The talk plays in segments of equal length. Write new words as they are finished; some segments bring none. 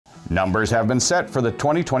Numbers have been set for the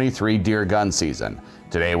 2023 deer gun season.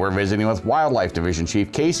 Today we're visiting with Wildlife Division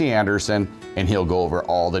Chief Casey Anderson, and he'll go over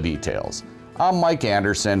all the details. I'm Mike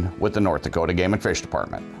Anderson with the North Dakota Game and Fish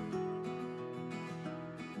Department.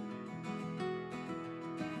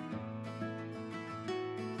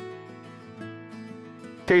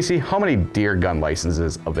 Casey, how many deer gun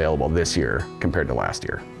licenses available this year compared to last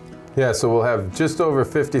year? Yeah, so we'll have just over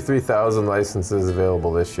 53,000 licenses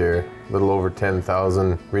available this year, a little over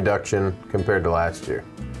 10,000 reduction compared to last year.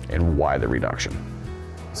 And why the reduction?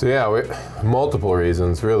 So yeah, multiple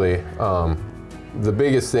reasons really. The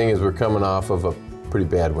biggest thing is we're coming off of a pretty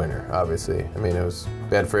bad winter, obviously. I mean, it was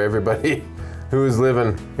bad for everybody who was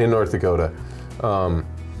living in North Dakota.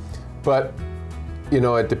 But you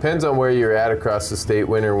know, it depends on where you're at across the state.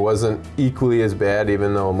 Winter wasn't equally as bad,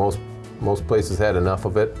 even though most places had enough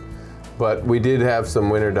of it. But we did have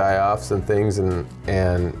some winter die-offs and things, and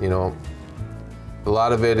you know, a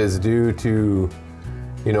lot of it is due to,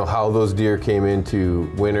 you know, how those deer came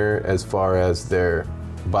into winter as far as their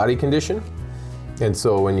body condition. And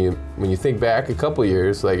so when you think back a couple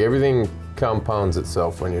years, like everything compounds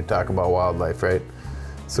itself when you talk about wildlife, right?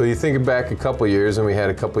 So you think back a couple years, and we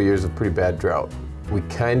had a couple years of pretty bad drought. We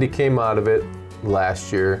kind of came out of it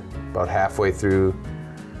last year, about halfway through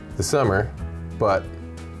the summer, but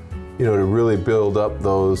you know, to really build up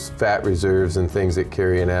those fat reserves and things that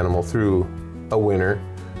carry an animal through a winter,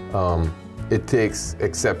 it takes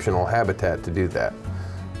exceptional habitat to do that.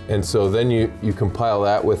 And so then you compile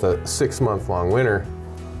that with a 6-month-long winter,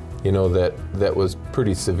 you know, that was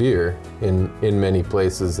pretty severe in many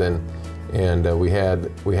places, and we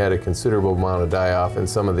had a considerable amount of die-off in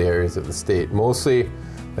some of the areas of the state. Mostly,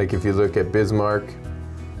 like if you look at Bismarck,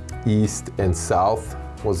 east and south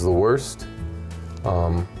was the worst.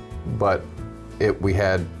 But we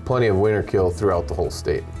had plenty of winter kill throughout the whole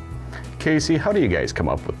state. Casey, how do you guys come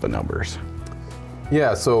up with the numbers?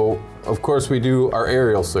 Yeah, so of course we do our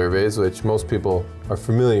aerial surveys, which most people are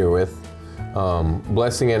familiar with.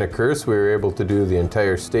 Blessing and a curse, we were able to do the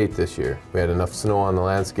entire state this year. We had enough snow on the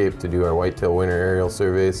landscape to do our whitetail winter aerial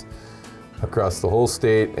surveys across the whole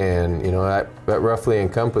state, and you know, that roughly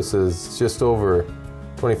encompasses just over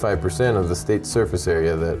 25% of the state's surface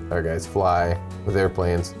area that our guys fly with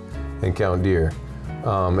airplanes and count deer.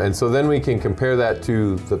 And so then we can compare that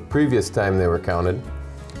to the previous time they were counted,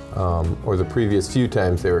 or the previous few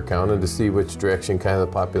times they were counted, to see which direction kind of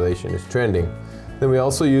the population is trending. Then we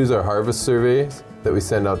also use our harvest surveys that we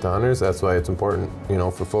send out to hunters. That's why it's important, you know,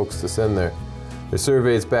 for folks to send their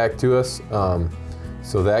surveys back to us.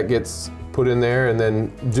 So that gets put in there, and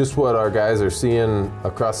then just what our guys are seeing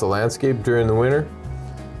across the landscape during the winter.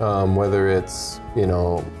 Whether it's, you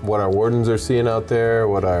know, what our wardens are seeing out there,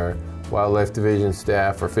 what our wildlife division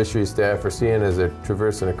staff or fisheries staff are seeing as they're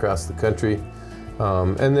traversing across the country.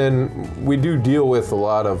 And then we do deal with a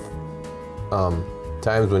lot of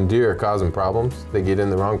times when deer are causing problems. They get in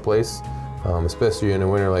the wrong place, especially in a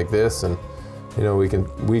winter like this. And you know,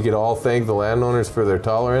 we could all thank the landowners for their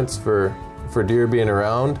tolerance for deer being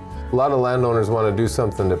around. A lot of landowners want to do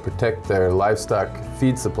something to protect their livestock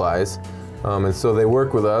feed supplies. And so they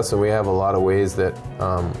work with us, and we have a lot of ways that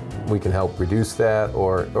we can help reduce that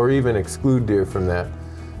or even exclude deer from that.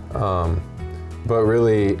 But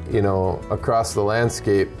really, you know, across the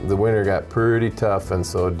landscape, the winter got pretty tough, and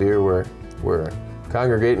so deer were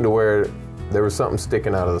congregating to where there was something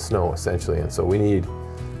sticking out of the snow, essentially. And so we need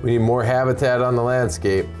more habitat on the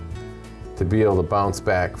landscape to be able to bounce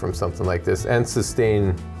back from something like this and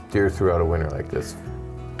sustain deer throughout a winter like this.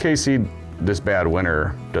 Casey, this bad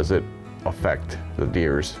winter, does it affect the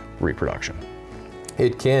deer's reproduction?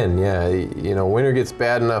 It can, yeah. You know, winter gets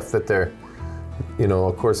bad enough that they're, you know,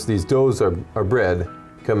 of course these does are bred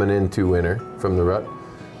coming into winter from the rut,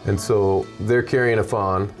 and so they're carrying a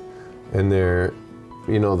fawn, and they're,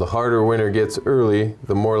 you know, the harder winter gets early,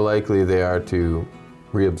 the more likely they are to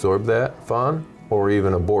reabsorb that fawn or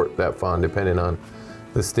even abort that fawn, depending on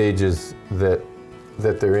the stages that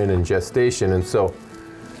they're in gestation. And so,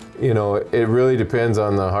 you know, it really depends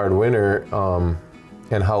on the hard winter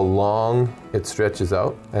and how long it stretches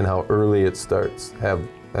out and how early it starts,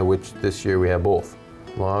 which this year we have both,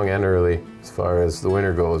 long and early as far as the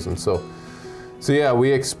winter goes. And so yeah,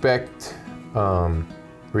 we expect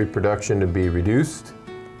reproduction to be reduced.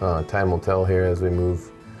 Time will tell here as we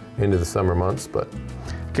move into the summer months. But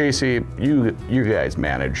Casey, you guys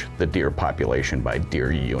manage the deer population by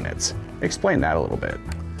deer units. Explain that a little bit.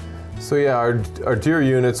 So yeah, our deer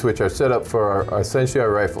units, which are set up for are essentially our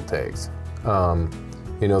rifle tags.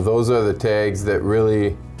 You know, those are the tags that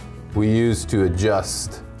really we use to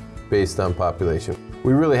adjust based on population.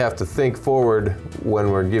 we really have to think forward when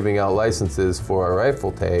we're giving out licenses for our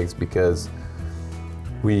rifle tags, because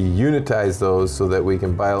we unitize those so that we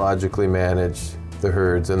can biologically manage the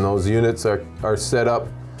herds, and those units are set up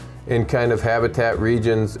in kind of habitat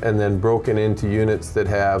regions and then broken into units that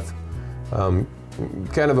have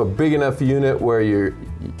kind of a big enough unit where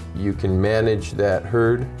you can manage that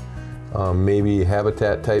herd. Maybe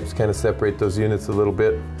habitat types kind of separate those units a little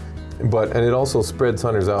bit, and it also spreads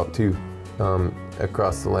hunters out too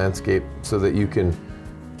across the landscape, so that you can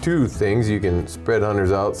two things. You can spread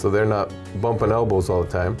hunters out so they're not bumping elbows all the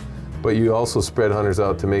time, but you also spread hunters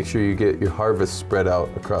out to make sure you get your harvest spread out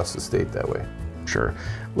across the state that way. Sure.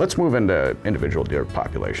 Let's move into individual deer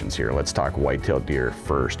populations here. Let's talk white-tailed deer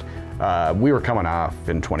first. We were coming off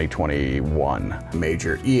in 2021 a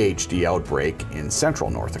major EHD outbreak in central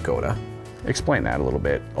North Dakota. Explain that a little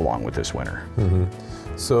bit along with this winter.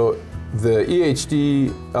 So the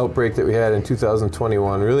EHD outbreak that we had in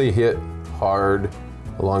 2021 really hit hard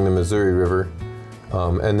along the Missouri River,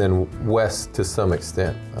 and then west to some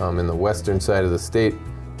extent. In the western side of the state,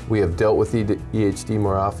 we have dealt with EHD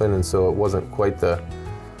more often, and so it wasn't quite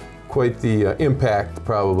the impact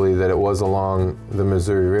probably that it was along the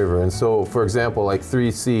Missouri River. And so, for example, like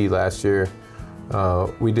 3C last year,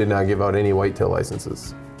 we did not give out any whitetail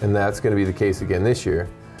licenses, and that's going to be the case again this year.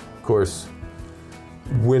 Of course,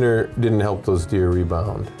 winter didn't help those deer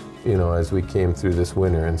rebound, you know, as we came through this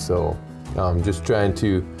winter, and so just trying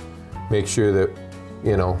to make sure that,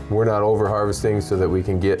 you know, we're not over harvesting so that we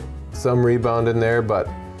can get some rebound in there, but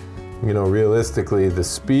you know, realistically, the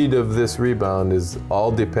speed of this rebound is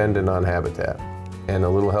all dependent on habitat and a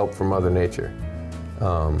little help from Mother Nature.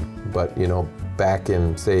 But you know, back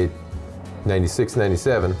in say 96,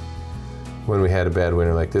 97, when we had a bad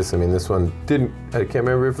winter like this, I mean, this one didn't, I can't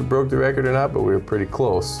remember if it broke the record or not, but we were pretty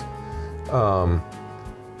close.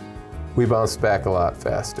 We bounced back a lot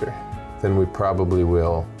faster than we probably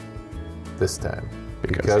will this time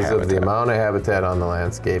because of the amount of habitat on the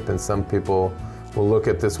landscape. And some people will look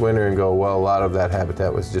at this winter and go, well, a lot of that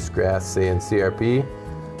habitat was just grass, say in CRP,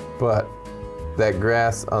 but that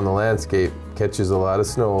grass on the landscape catches a lot of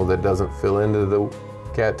snow that doesn't fill into the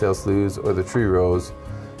cattail sloughs or the tree rows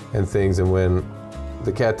and things. And when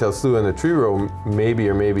the cattail slough and the tree row maybe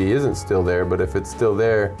or maybe isn't still there, but if it's still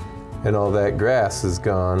there and all that grass is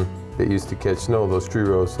gone that used to catch snow, those tree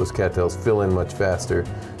rows, those cattails fill in much faster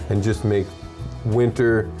and just make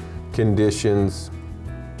winter conditions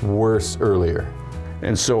worse earlier.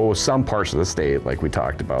 And so some parts of the state, like we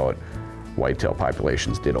talked about, whitetail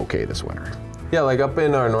populations did okay this winter. Yeah, like up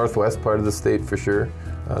in our northwest part of the state for sure,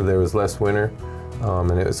 there was less winter,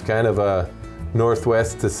 and it was kind of a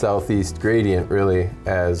northwest to southeast gradient really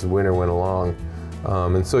as winter went along.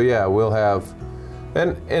 And so yeah, we'll have,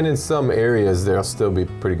 and in some areas there'll still be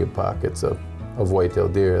pretty good pockets of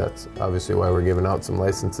white-tailed deer. That's obviously why we're giving out some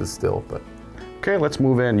licenses still. But okay, let's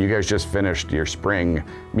move in. You guys just finished your spring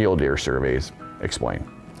mule deer surveys. Explain.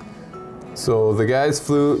 So the guys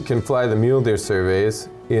can fly the mule deer surveys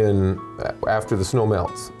after the snow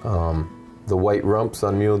melts. The white rumps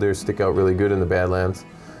on mule deer stick out really good in the Badlands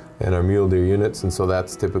and our mule deer units, and so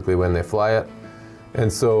that's typically when they fly it.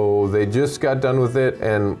 And so they just got done with it,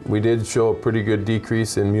 and we did show a pretty good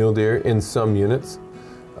decrease in mule deer in some units.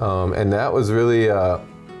 And that was really, the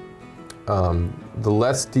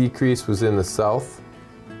less decrease was in the south,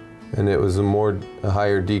 and it was a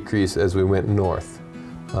higher decrease as we went north.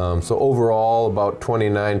 So overall, about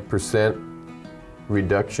 29%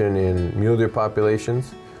 reduction in mule deer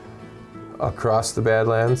populations across the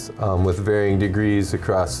Badlands, with varying degrees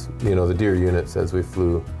across, you know, the deer units as we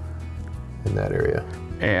flew in that area.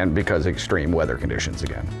 And because extreme weather conditions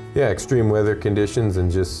again. Yeah, extreme weather conditions, and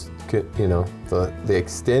just, you know, the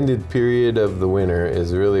extended period of the winter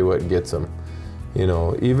is really what gets them. You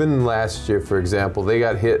know, even last year, for example, they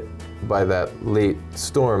got hit by that late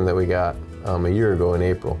storm that we got a year ago in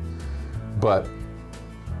April, but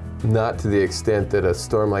not to the extent that a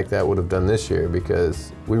storm like that would have done this year,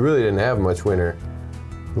 because we really didn't have much winter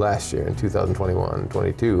last year in 2021,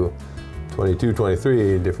 22,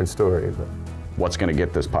 23, different story. But what's going to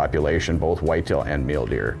get this population, both whitetail and mule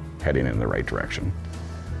deer, heading in the right direction?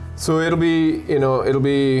 So it'll be, you know, it'll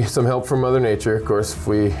be some help from Mother Nature. Of course, if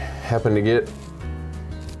we happen to get,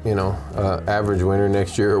 you know, average winter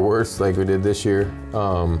next year or worse like we did this year,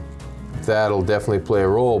 that'll definitely play a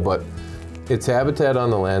role. But it's habitat on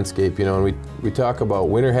the landscape, you know, and we talk about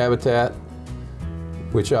winter habitat,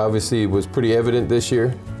 which obviously was pretty evident this year,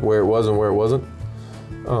 where it was and where it wasn't.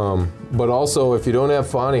 But also, if you don't have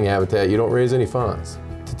fawning habitat, you don't raise any fawns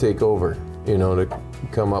to take over, you know, to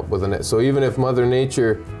come up with a net. So even if Mother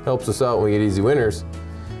Nature helps us out and we get easy winters,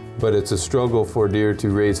 but it's a struggle for deer to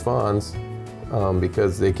raise fawns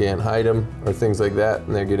because they can't hide them or things like that,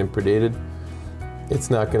 and they're getting predated. It's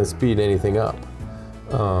not going to speed anything up.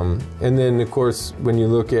 And then, of course, when you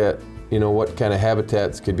look at, you know, what kind of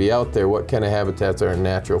habitats could be out there, what kind of habitats are a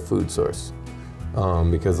natural food source?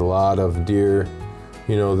 Because a lot of deer,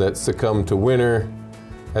 you know, that succumb to winter,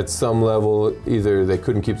 at some level, either they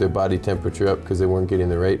couldn't keep their body temperature up because they weren't getting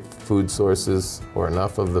the right food sources or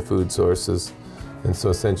enough of the food sources. And so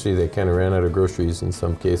essentially they kind of ran out of groceries in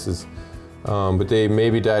some cases. But they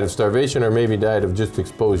maybe died of starvation or maybe died of just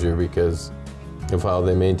exposure because of how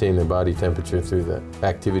they maintain their body temperature through the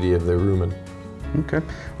activity of their rumen. Okay.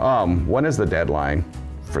 When is the deadline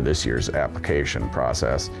for this year's application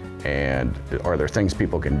process? And are there things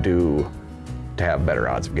people can do to have better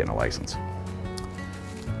odds of getting a license?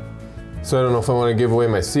 So I don't know if I want to give away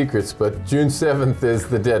my secrets, but June 7th is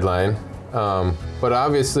the deadline. But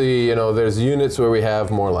obviously, you know, there's units where we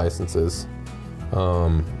have more licenses.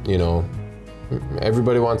 You know,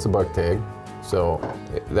 everybody wants a buck tag, so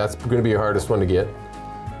that's going to be your hardest one to get.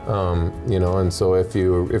 You know, and so if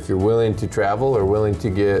you're willing to travel or willing to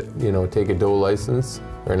get, you know, take a doe license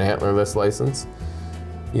or an antlerless license,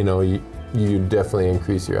 you know, you definitely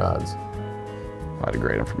increase your odds. A lot of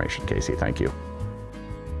great information, Casey. Thank you.